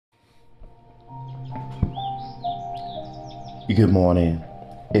Good morning.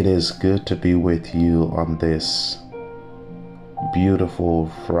 It is good to be with you on this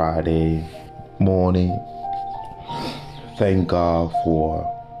beautiful Friday morning. Thank God for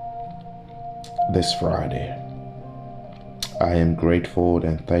this Friday. I am grateful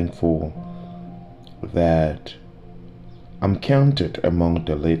and thankful that I'm counted among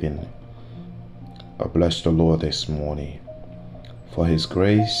the living. I bless the Lord this morning for His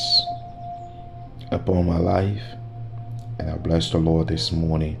grace upon my life. And I bless the Lord this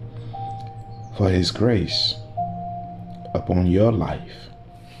morning for His grace upon your life.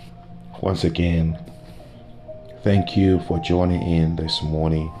 Once again, thank you for joining in this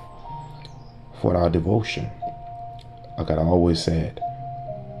morning for our devotion. Like I always said,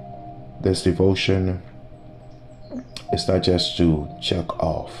 this devotion is not just to check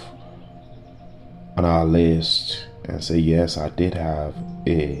off on our list and say, yes, I did have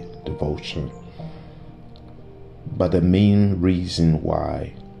a devotion. But the main reason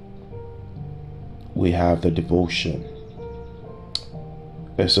why we have the devotion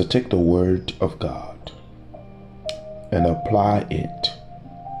is to take the Word of God and apply it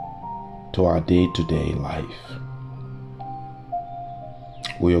to our day-to-day life.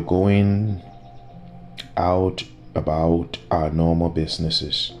 We are going out about our normal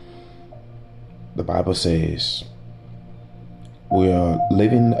businesses. The Bible says we are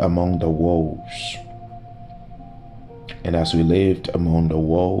living among the wolves. And as we lived among the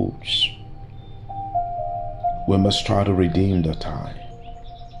wolves, we must try to redeem the time.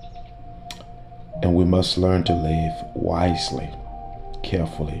 And we must learn to live wisely,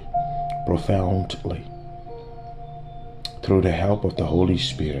 carefully, profoundly, through the help of the Holy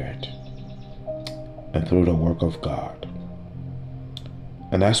Spirit and through the work of God.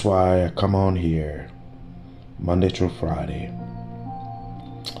 And that's why I come on here Monday through Friday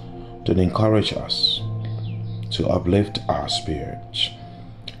to encourage us, to uplift our spirits,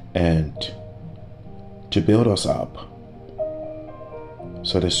 and to build us up.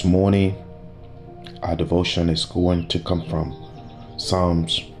 So this morning, our devotion is going to come from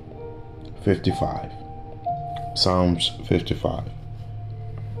Psalms 55. Psalms 55.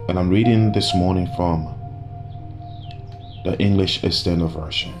 And I'm reading this morning from the English Standard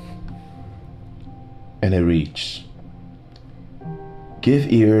Version. And it reads,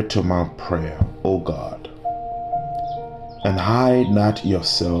 "Give ear to my prayer, O God, and hide not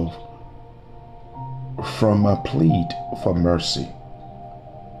yourself from my plea for mercy.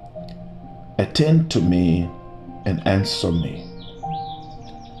 Attend to me and answer me.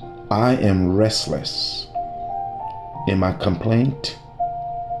 I am restless in my complaint,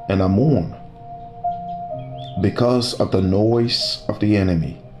 and I mourn because of the noise of the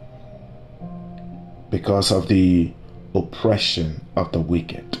enemy, because of the oppression of the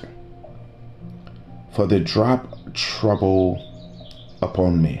wicked. For they drop trouble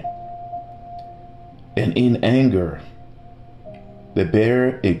upon me, and in anger they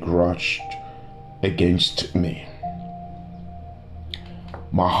bear a grudge against me.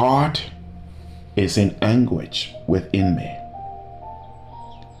 My heart is in anguish within me.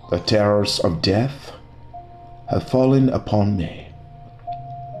 The terrors of death have fallen upon me.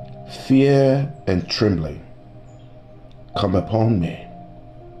 Fear and trembling come upon me.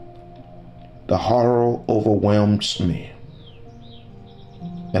 The horror overwhelms me.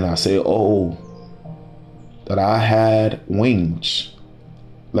 And I say, oh, that I had wings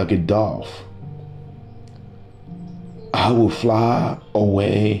like a dove. I will fly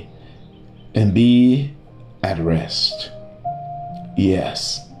away and be at rest.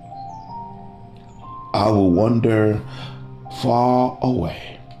 Yes, I will wander far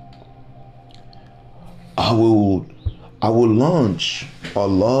away. I will launch or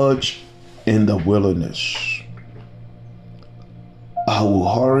lodge in the wilderness. I will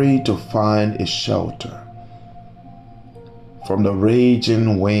hurry to find a shelter from the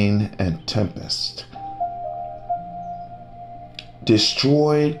raging wind and tempest.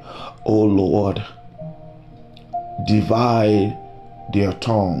 Destroy, O Lord, divide their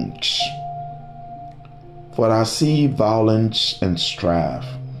tongues. For I see violence and strife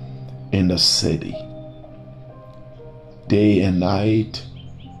in the city. Day and night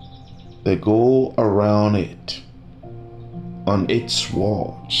they go around it on its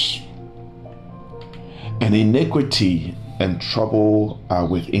walls, and iniquity and trouble are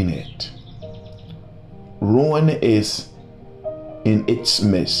within it. Ruin is in its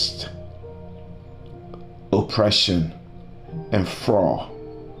midst, oppression and fraud.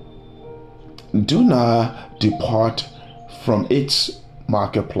 Do not depart from its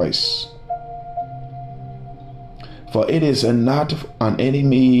marketplace, for it is not an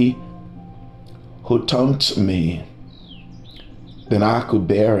enemy who taunts me, then I could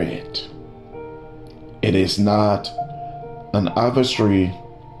bear it. It is not an adversary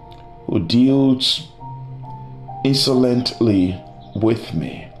who deals insolently with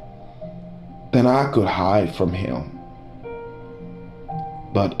me, then I could hide from him.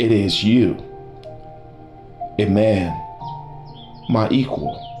 But it is you, a man, my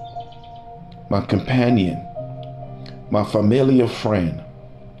equal, my companion, my familiar friend.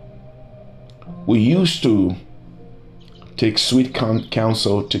 We used to take sweet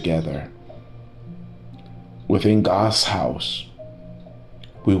counsel together within God's house.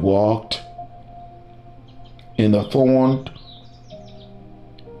 We walked in the thorn.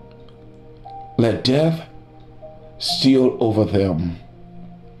 Let death steal over them.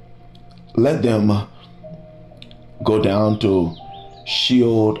 Let them go down to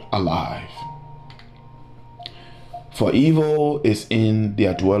Sheol alive. For evil is in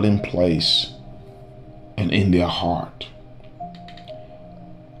their dwelling place and in their heart.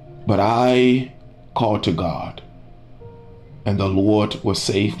 But I called to God, and the Lord will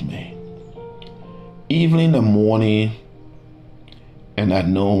save me. Evening and morning and at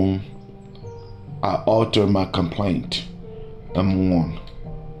noon, I utter my complaint and mourn.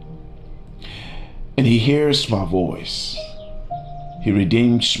 And he hears my voice. He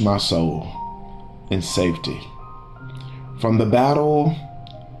redeems my soul in safety. From the battle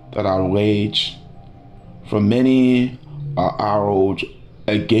that I wage, from many are arrowed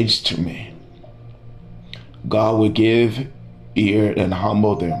against me, God will give ear and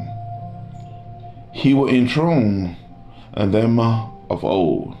humble them. He will enthrone them of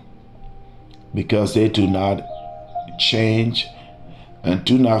old, because they do not change and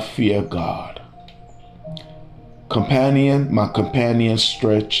do not fear God. My companion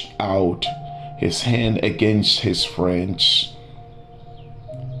stretched out his hand against his friends.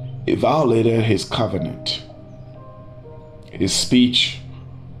 He violated his covenant. His speech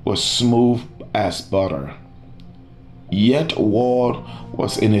was smooth as butter, yet war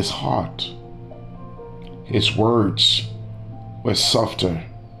was in his heart. His words were softer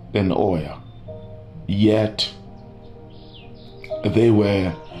than oil, yet they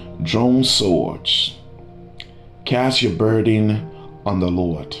were drawn swords. Cast your burden on the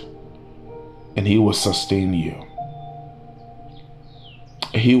Lord, and he will sustain you.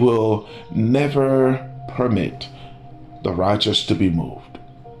 He will never permit the righteous to be moved.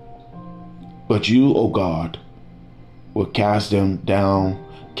 But you, O God, will cast them down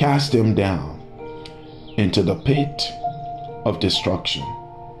into the pit of destruction.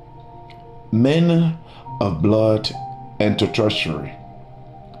 Men of blood and to treachery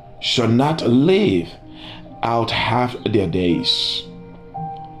shall not live out half their days,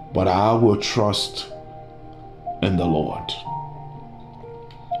 but I will trust in the Lord.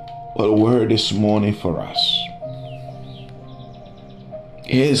 What a word this morning for us.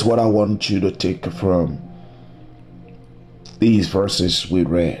 Here's what I want you to take from these verses we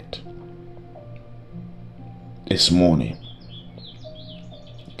read this morning,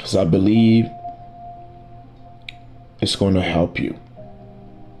 because I believe it's going to help you.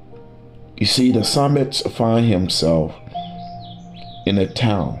 You see, the psalmist finds himself in a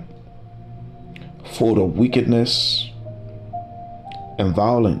town full of wickedness and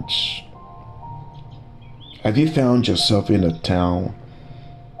violence. Have you found yourself in a town,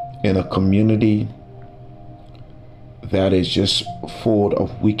 in a community that is just full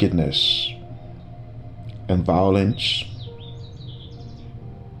of wickedness and violence?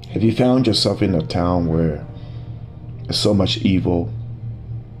 Have you found yourself in a town where there's so much evil,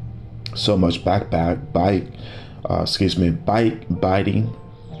 so much backbiting?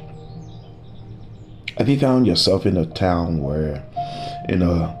 Have you found yourself in a town where, in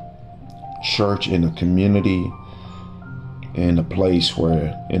a church, in a community, in a place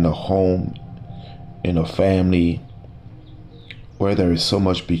where, in a home, in a family, where there is so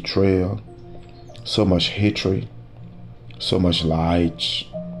much betrayal, so much hatred, so much lies,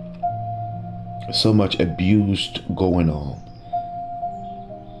 so much abuse going on?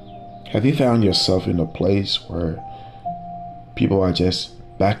 Have you found yourself in a place where people are just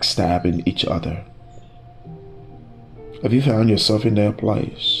backstabbing each other? Have you found yourself in that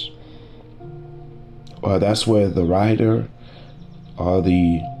place? Or that's where the writer or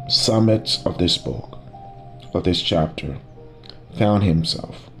the psalmist of this book, of this chapter, found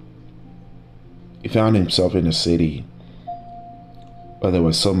himself. He found himself in a city where there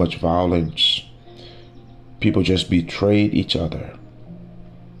was so much violence. People just betrayed each other.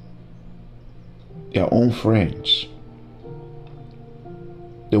 Their own friends.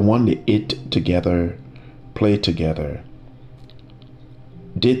 The one they ate together, played together,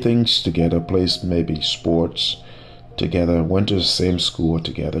 did things together, played maybe sports together, went to the same school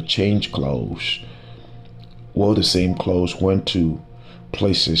together, changed clothes, wore the same clothes, went to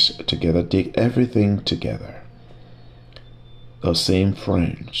places together, did everything together. Those same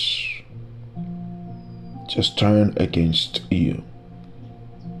friends just turn against you.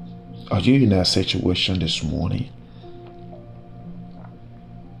 Are you in that situation this morning?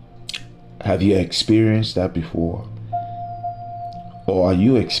 Have you experienced that before? Or are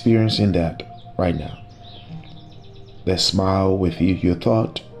you experiencing that right now? They smile with you. You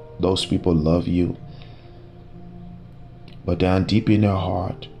thought those people love you, but down deep in their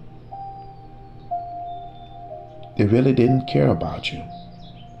heart, they really didn't care about you.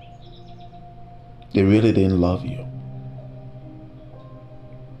 They really didn't love you.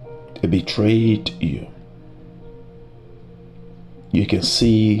 They betrayed you. You can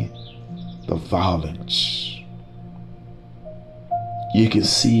see the violence. You can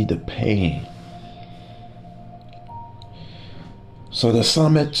see the pain. So the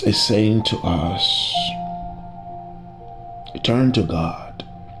psalmist is saying to us, turn to God.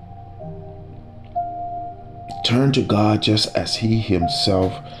 Turn to God just as He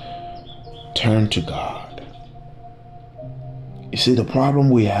Himself turned to God. You see, the problem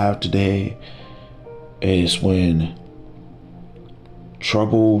we have today is when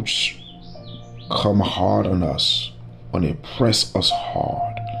troubles come hard on us, when they press us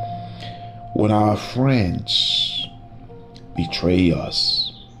hard, when our friends betray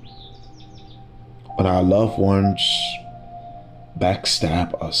us, when our loved ones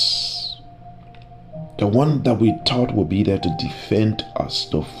backstab us, the one that we thought would be there to defend us,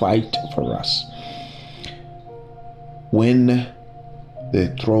 to fight for us, when they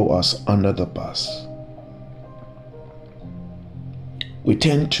throw us under the bus, we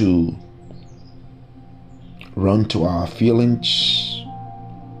tend to run to our feelings,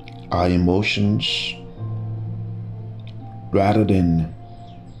 our emotions, rather than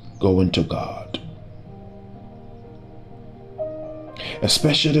going to God.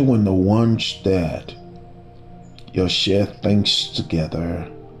 Especially when the ones that you share things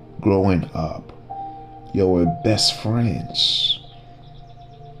together growing up, your best friends,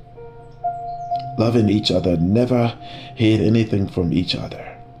 loving each other, never hid anything from each other.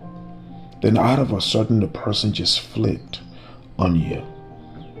 Then out of a sudden, the person just flipped on you.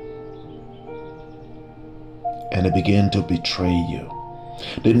 And they began to betray you.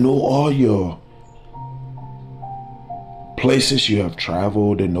 They know all your places you have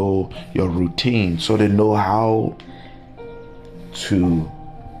traveled. They know your routine. So they know how to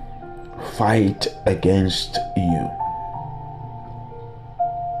fight against you.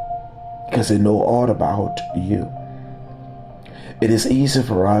 Because they know all about you. It is easy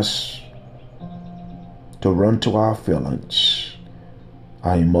for us to run to our feelings,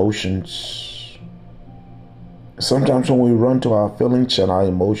 our emotions. Sometimes when we run to our feelings and our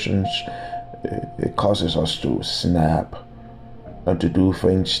emotions, it causes us to snap and to do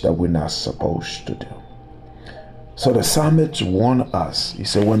things that we're not supposed to do. So the psalmist warned us. He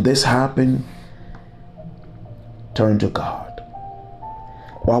said, when this happened, turn to God.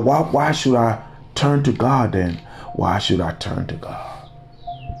 Well, why should I turn to God then? Why should I turn to God?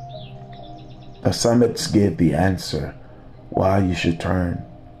 The psalmist gave the answer why you should turn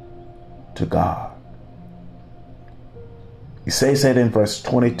to God. He says that in verse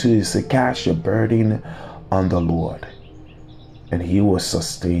 22, he said, cast your burden on the Lord, and He will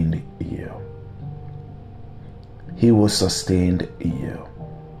sustain you. He will sustain you.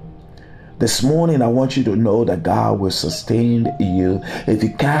 This morning, I want you to know that God will sustain you if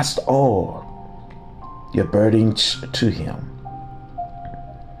you cast all your burdens to Him.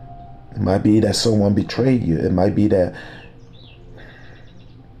 It might be that someone betrayed you. It might be that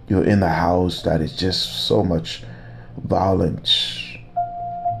you're in a house that is just so much violence,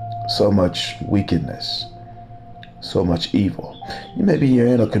 so much wickedness, so much evil. You may be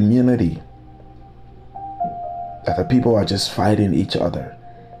in a community that the people are just fighting each other.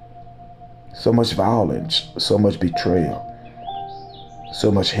 So much violence, so much betrayal, so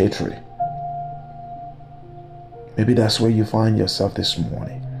much hatred. Maybe that's where you find yourself this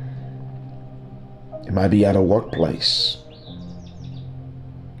morning. It might be at a workplace.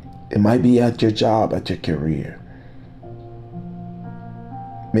 It might be at your job, at your career.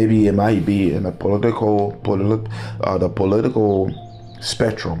 Maybe it might be in the political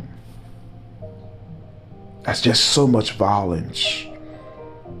spectrum. That's just so much violence,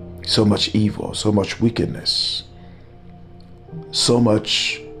 so much evil, so much wickedness, so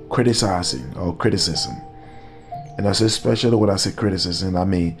much criticizing or criticism. And that's especially when I say criticism, I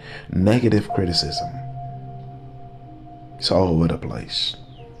mean negative criticism. It's all over the place.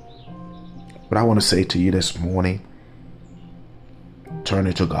 But I want to say to you this morning, turn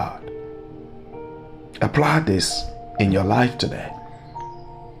it to God. Apply this in your life today,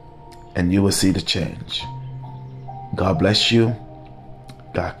 and you will see the change. God bless you.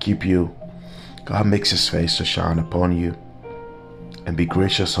 God keep you. God makes his face to shine upon you and be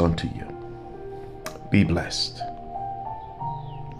gracious unto you. Be blessed.